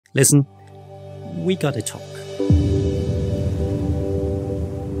Listen, we gotta talk.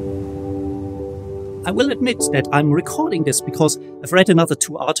 I will admit that I'm recording this because I've read another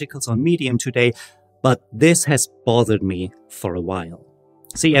 2 articles on Medium today, but this has bothered me for a while.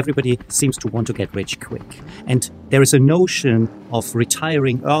 See, everybody seems to want to get rich quick. And there is a notion of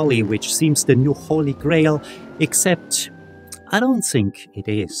retiring early, which seems the new holy grail, except I don't think it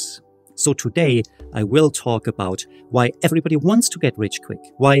is. So today, I will talk about why everybody wants to get rich quick,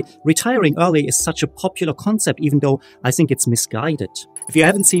 why retiring early is such a popular concept, even though I think it's misguided. If you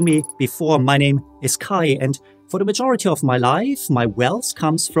haven't seen me before, my name is Kai, and for the majority of my life, my wealth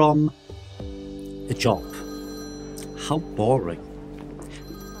comes from a job. How boring.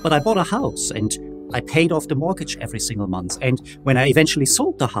 But I bought a house and I paid off the mortgage every single month. And when I eventually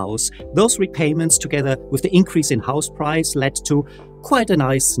sold the house, those repayments together with the increase in house price led to quite a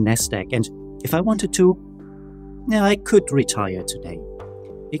nice nest egg. And if I wanted to, I could retire today.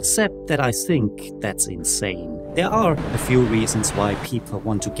 Except that I think that's insane. There are a few reasons why people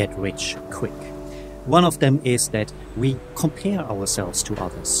want to get rich quick. One of them is that we compare ourselves to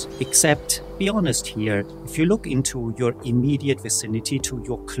others. Except, be honest here, if you look into your immediate vicinity, to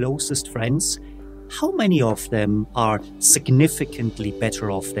your closest friends, how many of them are significantly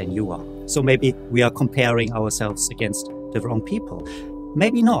better off than you are? So maybe we are comparing ourselves against the wrong people.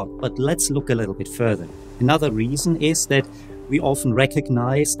 Maybe not, but let's look a little bit further. Another reason is that we often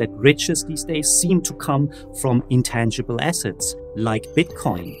recognize that riches these days seem to come from intangible assets, like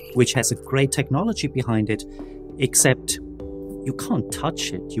Bitcoin, which has a great technology behind it, except you can't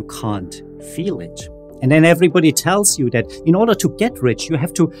touch it, you can't feel it. And then everybody tells you that in order to get rich, you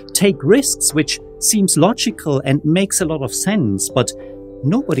have to take risks, which seems logical and makes a lot of sense, but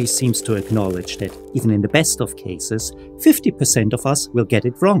nobody seems to acknowledge that even in the best of cases, 50% of us will get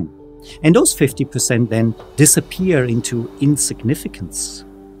it wrong. And those 50% then disappear into insignificance.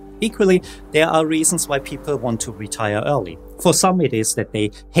 Equally, there are reasons why people want to retire early. For some, it is that they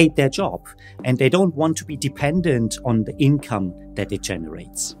hate their job and they don't want to be dependent on the income that it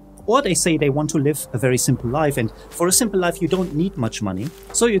generates. Or they say they want to live a very simple life, and for a simple life you don't need much money,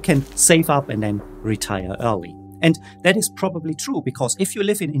 so you can save up and then retire early. And that is probably true, because if you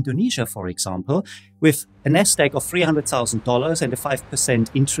live in Indonesia, for example, with a nest egg of $300,000 and a 5%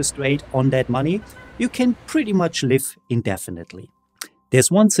 interest rate on that money, you can pretty much live indefinitely.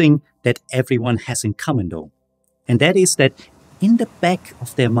 There's one thing that everyone has in common though, and that is that in the back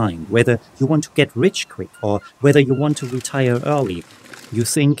of their mind, whether you want to get rich quick or whether you want to retire early, you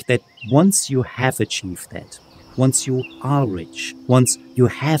think that once you have achieved that, once you are rich, once you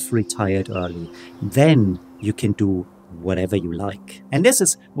have retired early, then you can do whatever you like. And this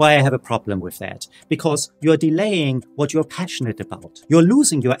is why I have a problem with that, because you're delaying what you're passionate about. You're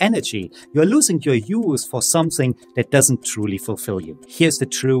losing your energy. You're losing your youth for something that doesn't truly fulfill you. Here's the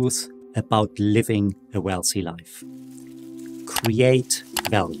truth about living a wealthy life. Create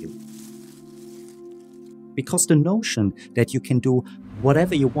value. Because the notion that you can do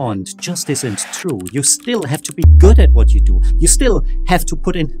whatever you want just isn't true. You still have to be good at what you do. You still have to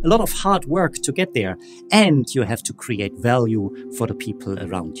put in a lot of hard work to get there. And you have to create value for the people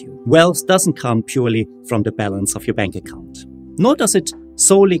around you. Wealth doesn't come purely from the balance of your bank account. Nor does it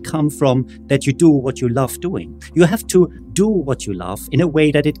solely come from that you do what you love doing. You have to do what you love in a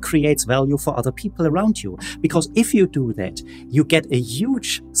way that it creates value for other people around you. Because if you do that, you get a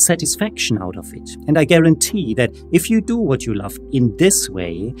huge satisfaction out of it. And I guarantee that if you do what you love in this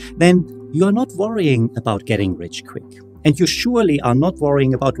way, then you're not worrying about getting rich quick. And you surely are not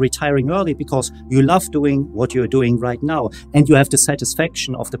worrying about retiring early because you love doing what you're doing right now. And you have the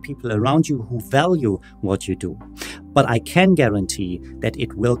satisfaction of the people around you who value what you do. But I can guarantee that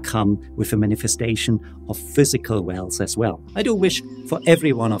it will come with a manifestation of physical wealth as well. I do wish for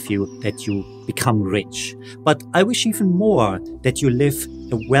every one of you that you become rich. But I wish even more that you live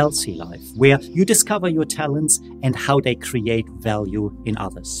a wealthy life where you discover your talents and how they create value in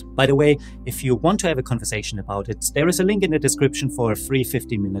others. By the way, if you want to have a conversation about it, there is a link in the description for a free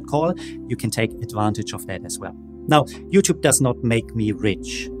 15-minute call. You can take advantage of that as well. Now, YouTube does not make me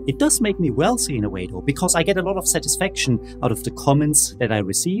rich. It does make me wealthy in a way though, because I get a lot of satisfaction out of the comments that I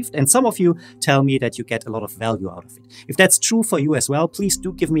received. And some of you tell me that you get a lot of value out of it. If that's true for you as well, please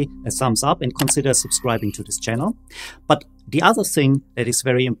do give me a thumbs up and consider subscribing to this channel. But the other thing that is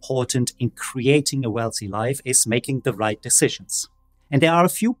very important in creating a wealthy life is making the right decisions. And there are a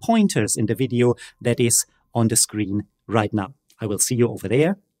few pointers in the video that is on the screen right now. I will see you over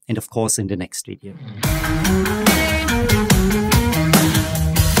there and of course in the next video.